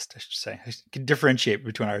 I should say, I can differentiate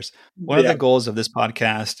between ours. One of Yeah. the goals of this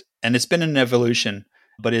podcast, and it's been an evolution,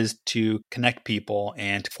 but is to connect people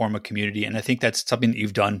and to form a community. And I think that's something that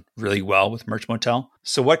you've done really well with Merch Motel.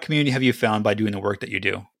 So what community have you found by doing the work that you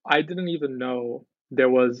do? I didn't even know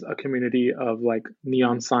there was a community of like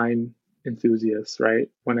neon sign enthusiasts, right?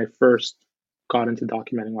 When I first got into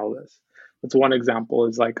documenting all this. That's one example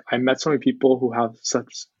is like I met so many people who have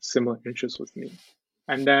such similar interests with me.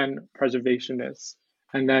 And then preservationists,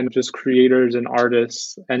 and then just creators and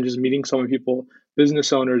artists, and just meeting so many people,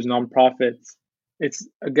 business owners, nonprofits. It's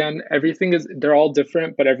again, everything is, they're all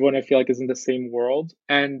different, but everyone I feel like is in the same world.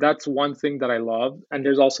 And that's one thing that I love. And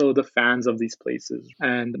there's also the fans of these places,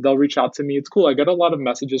 and they'll reach out to me. It's cool. I get a lot of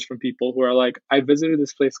messages from people who are like, I visited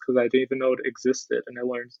this place because I didn't even know it existed. And I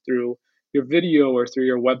learned through your video or through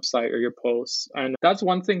your website or your posts. And that's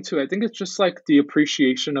one thing too. I think it's just like the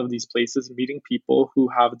appreciation of these places, meeting people who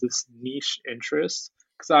have this niche interest.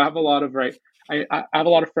 Because I have a lot of I have a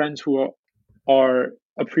lot of friends who are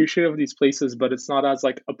appreciative of these places, but it's not as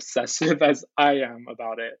like obsessive as I am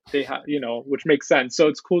about it. They have, which makes sense. So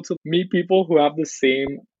it's cool to meet people who have the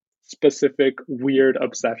same specific weird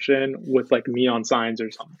obsession with like neon signs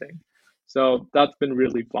or something. So that's been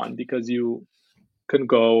really fun because you can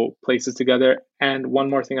go places together. And one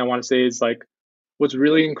more thing I want to say is like what's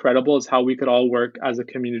really incredible is how we could all work as a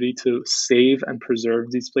community to save and preserve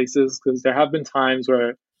these places, because there have been times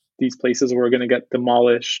where these places were going to get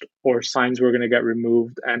demolished or signs were going to get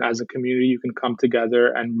removed, and as a community you can come together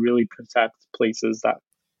and really protect places that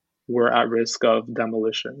were at risk of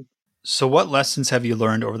demolition. So what lessons have you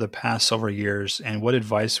learned over the past several years, and what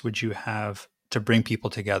advice would you have to bring people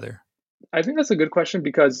together? I think that's a good question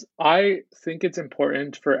because I think it's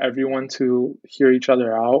important for everyone to hear each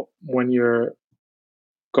other out when you're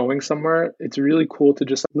going somewhere. It's really cool to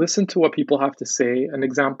just listen to what people have to say. An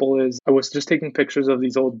example is I was just taking pictures of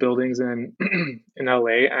these old buildings in in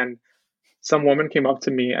LA, and some woman came up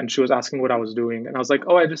to me and she was asking what I was doing. And I was like,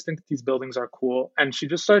 oh, I just think these buildings are cool. And she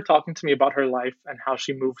just started talking to me about her life and how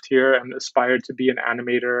she moved here and aspired to be an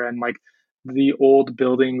animator, and like the old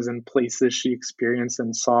buildings and places she experienced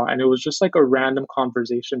and saw. And it was just like a random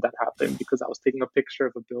conversation that happened because I was taking a picture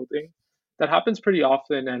of a building. That happens pretty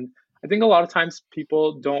often. And I think a lot of times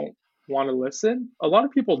people don't want to listen. A lot of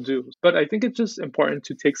people do, but I think it's just important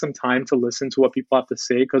to take some time to listen to what people have to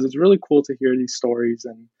say because it's really cool to hear these stories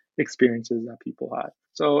and experiences that people had.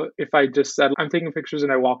 So if I just said I'm taking pictures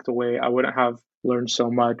and I walked away, I wouldn't have learned so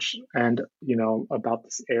much and about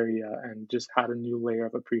this area and just had a new layer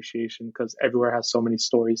of appreciation because everywhere has so many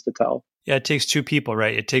stories to tell. Yeah, it takes two people,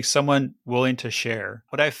 right? It takes someone willing to share.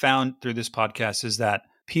 What I found through this podcast is that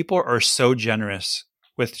people are so generous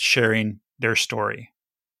with sharing their story.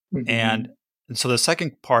 Mm-hmm. And so the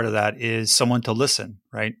second part of that is someone to listen,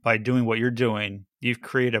 right? By doing what you're doing, you've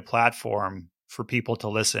created a platform for people to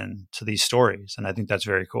listen to these stories. And I think that's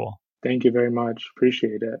very cool. Thank you very much.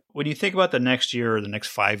 Appreciate it. When you think about the next year or the next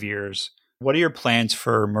 5 years, what are your plans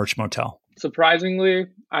for Merch Motel? Surprisingly,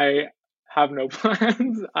 I have no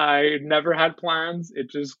plans. I never had plans. It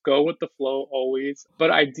just go with the flow always.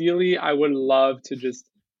 But ideally, I would love to just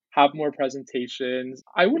have more presentations.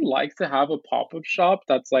 I would like to have a pop-up shop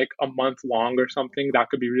that's like a month long or something. That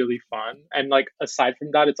could be really fun. And like aside from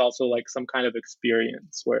that, it's also like some kind of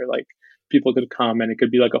experience where like people could come and it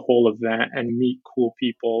could be like a whole event and meet cool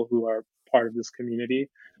people who are part of this community.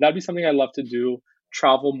 That'd be something I'd love to do.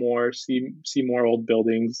 Travel more, see more old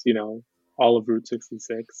buildings, all of Route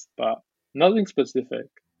 66, but nothing specific.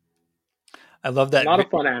 I love that. Not a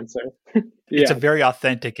fun answer. It's a very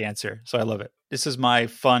authentic answer, so I love it. This is my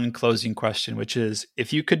fun closing question, which is,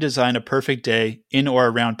 if you could design a perfect day in or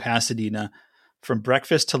around Pasadena, from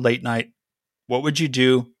breakfast to late night, what would you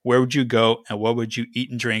do? Where would you go? And what would you eat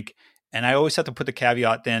and drink? And I always have to put the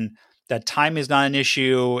caveat then that time is not an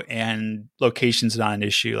issue and location's not an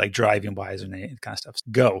issue, like driving wise and any kind of stuff.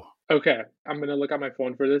 Go. Okay, I'm gonna look at my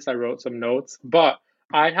phone for this. I wrote some notes, but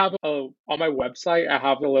I have a on my website. I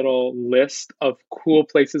have a little list of cool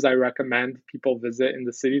places I recommend people visit in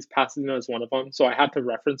the cities. Pasadena is one of them, so I had to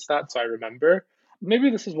reference that so I remember.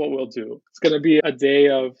 Maybe this is what we'll do. It's gonna be a day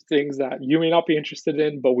of things that you may not be interested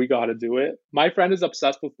in, but we gotta do it. My friend is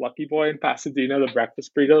obsessed with Lucky Boy in Pasadena, the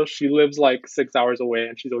breakfast burrito. She lives like 6 hours away,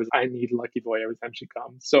 and she's always, I need Lucky Boy every time she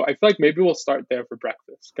comes. So I feel like maybe we'll start there for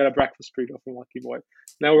breakfast. Get a breakfast burrito from Lucky Boy.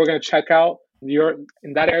 Now we're gonna check out your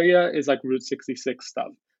in that area is like Route 66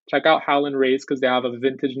 stuff. Check out Howland Rays because they have a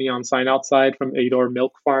vintage neon sign outside from Ador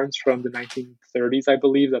Milk Farms from the 1930s, I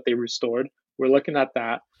believe, that they restored. We're looking at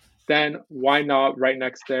that. Then why not right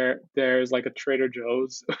next there? There's like a Trader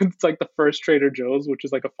Joe's. It's like the first Trader Joe's, which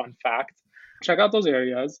is like a fun fact. Check out those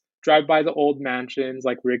areas. Drive by the old mansions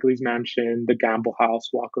like Wrigley's Mansion, the Gamble House.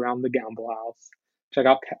 Walk around the Gamble House. Check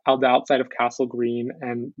out the outside of Castle Green,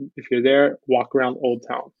 and if you're there, walk around Old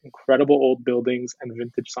Town. Incredible old buildings and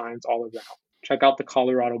vintage signs all around. Check out the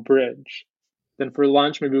Colorado Bridge. Then for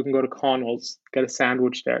lunch, maybe we can go to Connell's, get a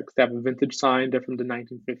sandwich there because they have a vintage sign. They're from the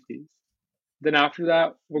 1950s. Then after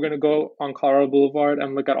that, we're going to go on Colorado Boulevard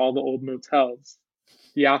and look at all the old motels.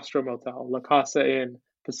 The Astro Motel, La Casa Inn,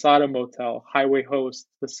 Posada Motel, Highway Host,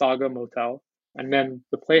 the Saga Motel. And then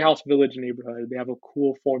the Playhouse Village neighborhood, they have a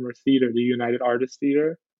cool former theater, the United Artists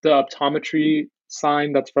Theater. The optometry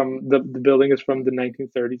sign that's from the building is from the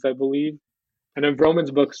 1930s, I believe. And then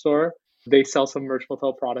Vroman's bookstore, they sell some Merch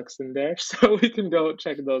Motel products in there. So we can go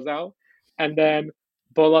check those out. And then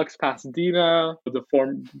Bullock's Pasadena, the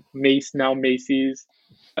form Mace, now Macy's.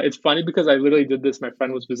 It's funny because I literally did this. My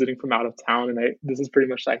friend was visiting from out of town, and this is pretty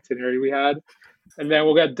much the itinerary we had. And then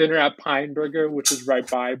we'll get dinner at Pine Burger, which is right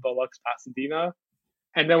by Bullock's Pasadena.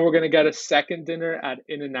 And then we're going to get a second dinner at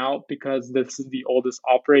In-N-Out because this is the oldest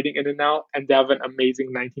operating In-N-Out, and they have an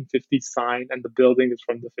amazing 1950s sign, and the building is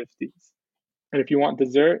from the 50s. And if you want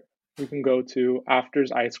dessert, we can go to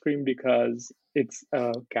After's Ice Cream because it's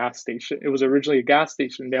a gas station. It was originally a gas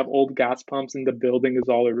station. They have old gas pumps, and the building is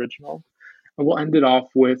all original. And we'll end it off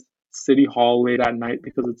with City Hall late at night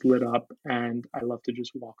because it's lit up, and I love to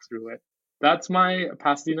just walk through it. That's my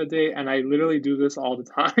Pasadena day, and I literally do this all the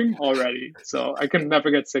time already. So I can never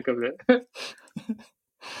get sick of it.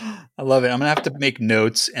 I love it. I'm going to have to make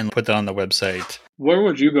notes and put that on the website. Where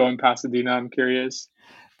would you go in Pasadena? I'm curious.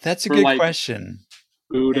 That's a good question.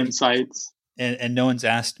 Food and sites. And no one's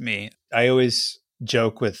asked me. I always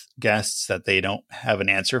joke with guests that they don't have an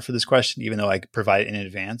answer for this question, even though I provide it in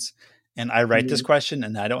advance. And I write this question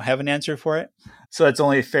and I don't have an answer for it. So it's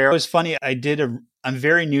only fair. It was funny. I'm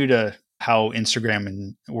very new to how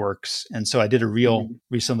Instagram works. And so I did a reel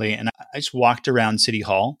recently and I just walked around City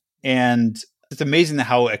Hall, and it's amazing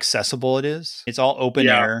how accessible it is. It's all open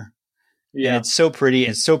air. Yeah. And it's so pretty.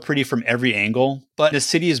 It's so pretty from every angle. But the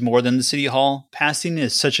city is more than the City Hall. Pasadena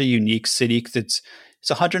is such a unique city because it's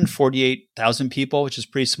 148,000 people, which is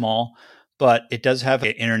pretty small, but it does have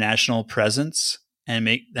an international presence, and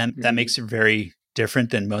that makes it very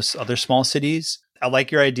different than most other small cities. I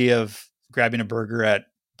like your idea of grabbing a burger at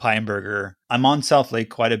Pine Burger. I'm on South Lake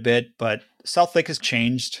quite a bit, but South Lake has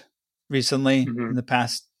changed recently in the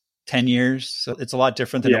past 10 years. So it's a lot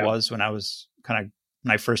different than it was when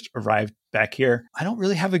I first arrived back here. I don't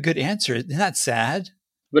really have a good answer. Isn't that sad?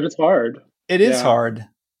 But it's hard. It is hard.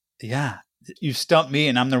 Yeah. You stumped me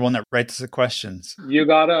and I'm the one that writes the questions. You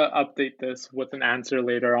got to update this with an answer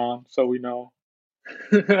later on so we know.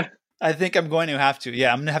 I think I'm going to have to.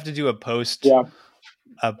 Yeah, I'm going to have to do a post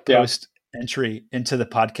entry into the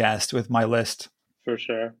podcast with my list. For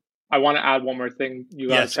sure. I want to add one more thing. You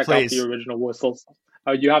got to check out the original whistles.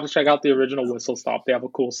 You have to check out the original Whistle Stop. They have a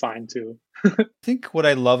cool sign too. I think what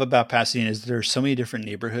I love about Pasadena is there's so many different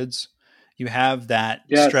neighborhoods. You have that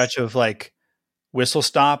stretch of like Whistle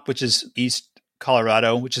Stop, which is East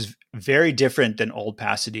Colorado, which is very different than old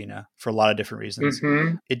Pasadena for a lot of different reasons.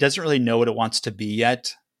 It doesn't really know what it wants to be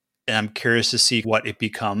yet. And I'm curious to see what it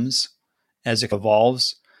becomes as it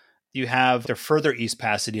evolves. You have the further East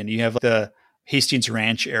Pasadena. You have the Hastings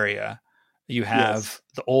Ranch area. You have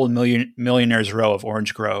the old Millionaires Row of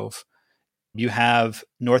Orange Grove. You have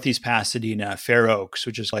Northeast Pasadena, Fair Oaks,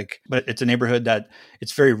 which is but it's a neighborhood that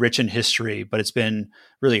it's very rich in history, but it's been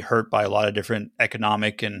really hurt by a lot of different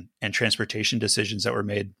economic and transportation decisions that were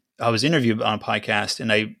made. I was interviewed on a podcast,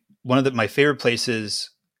 and one of my favorite places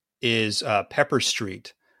is Pepper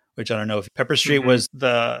Street, which I don't know if Pepper Street was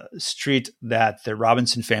the street that the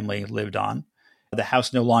Robinson family lived on. The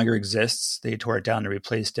house no longer exists. They tore it down and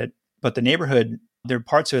replaced it. But the neighborhood, there are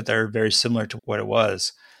parts of it that are very similar to what it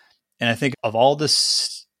was. And I think of all the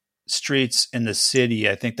streets in the city,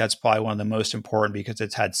 I think that's probably one of the most important because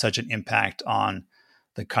it's had such an impact on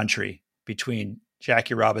the country between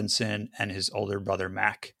Jackie Robinson and his older brother,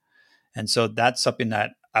 Mac. And so that's something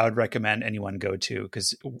that I would recommend anyone go to,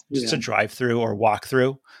 because just a drive through or walk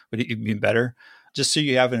through would even be better, just so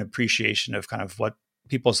you have an appreciation of kind of what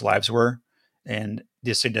people's lives were and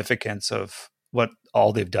the significance of what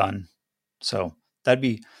all they've done. So that'd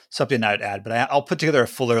be something I'd add, but I'll put together a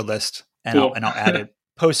fuller list and Cool. I'll add it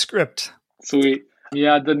postscript. Sweet.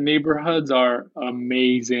 Yeah, the neighborhoods are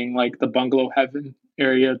amazing, like the Bungalow Heaven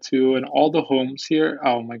area too, and all the homes here.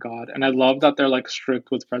 Oh my God. And I love that they're like strict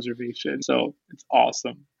with preservation. So it's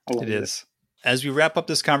awesome. I love It is. As we wrap up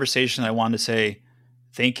this conversation, I want to say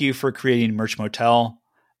thank you for creating Merch Motel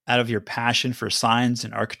out of your passion for science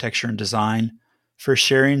and architecture and design, for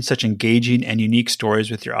sharing such engaging and unique stories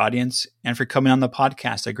with your audience, and for coming on the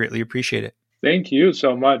podcast. I greatly appreciate it. Thank you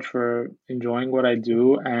so much for enjoying what I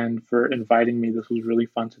do and for inviting me. This was really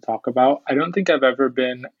fun to talk about. I don't think I've ever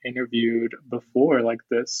been interviewed before like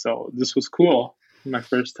this, so this was cool. My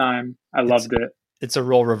first time. I loved it. It's a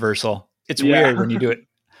role reversal. It's weird when you do it.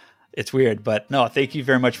 It's weird, but no, thank you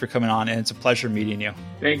very much for coming on, and it's a pleasure meeting you.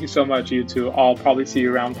 Thank you so much, you too. I'll probably see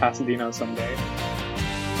you around Pasadena someday.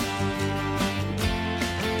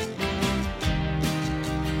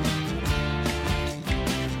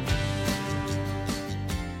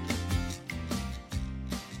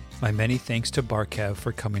 My many thanks to Barkev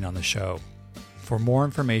for coming on the show. For more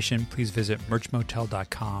information, please visit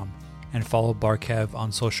merchmotel.com and follow Barkev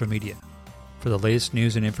on social media for the latest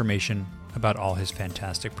news and information about all his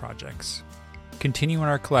fantastic projects. Continuing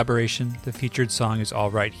our collaboration, the featured song is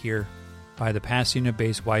All Right Here by the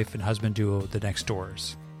Pasadena-based wife and husband duo The Next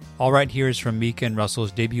Doors. All Right Here is from Mika and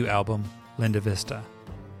Russell's debut album, Linda Vista.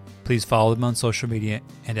 Please follow them on social media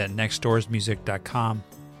and at nextdoorsmusic.com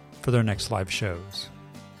for their next live shows.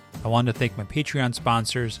 I want to thank my Patreon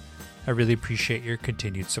sponsors. I really appreciate your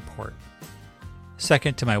continued support.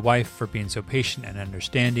 Second, to my wife for being so patient and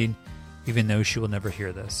understanding, even though she will never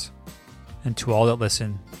hear this. And to all that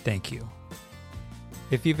listen, thank you.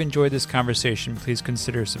 If you've enjoyed this conversation, please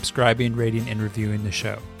consider subscribing, rating, and reviewing the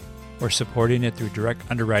show, or supporting it through direct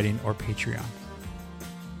underwriting or Patreon.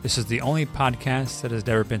 This is the only podcast that has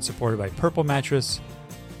never been supported by Purple Mattress,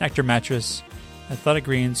 Nectar Mattress, Athletic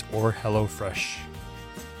Greens, or HelloFresh.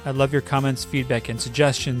 I love your comments, feedback, and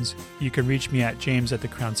suggestions. You can reach me at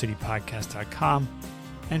james@thecrowncitypodcast.com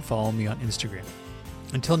and follow me on Instagram.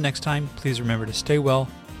 Until next time, please remember to stay well,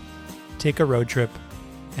 take a road trip,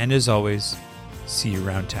 and as always, see you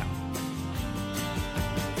around town.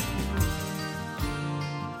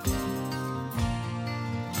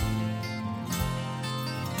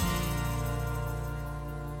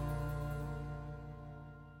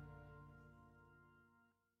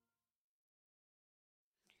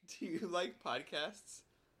 Do you like podcasts?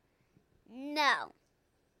 No.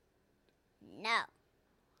 No.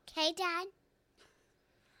 Okay, Dad?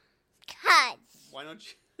 'Cause Why don't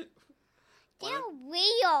you? they're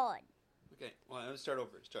weird. Okay, well, let's start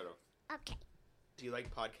over. Okay. Do you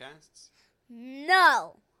like podcasts?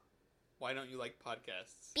 No. Why don't you like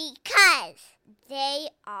podcasts? Because they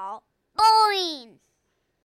are boring.